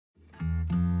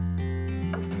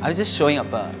I was just showing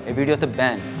up a video of the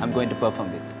band I'm going to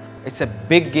perform with. It's a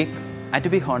big gig, and to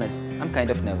be honest, I'm kind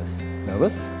of nervous.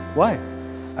 Nervous? Why?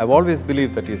 I've always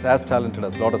believed that he's as talented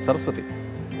as Lord Saraswati.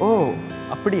 Oh,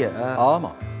 அப்படியா?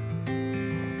 Ama.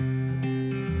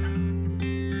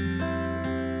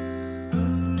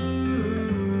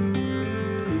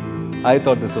 I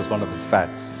thought this was one of his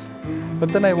fads. But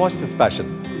then I watched his passion.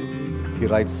 He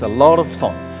writes a lot of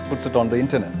songs, puts it on the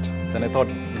internet. Then I thought,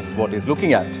 this is what he's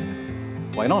looking at.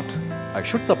 Why not? I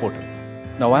should support him.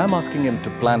 Now I am asking him to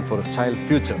plan for his child's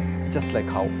future, just like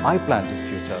how I planned his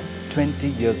future 20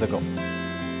 years ago.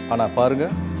 Ana parunga,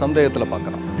 sandhayathula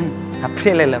paakalam.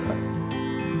 அப்படியெல்லாம் இல்லப்பா.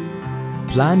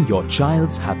 Plan your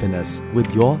child's happiness with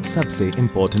your Sabse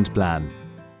Important Plan.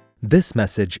 This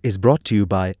message is brought to you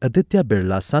by Aditya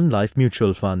Birla Sun Life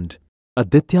Mutual Fund.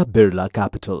 Aditya Birla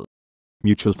Capital.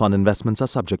 Mutual fund investments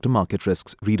are subject to market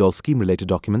risks. Read all scheme-related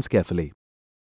documents carefully.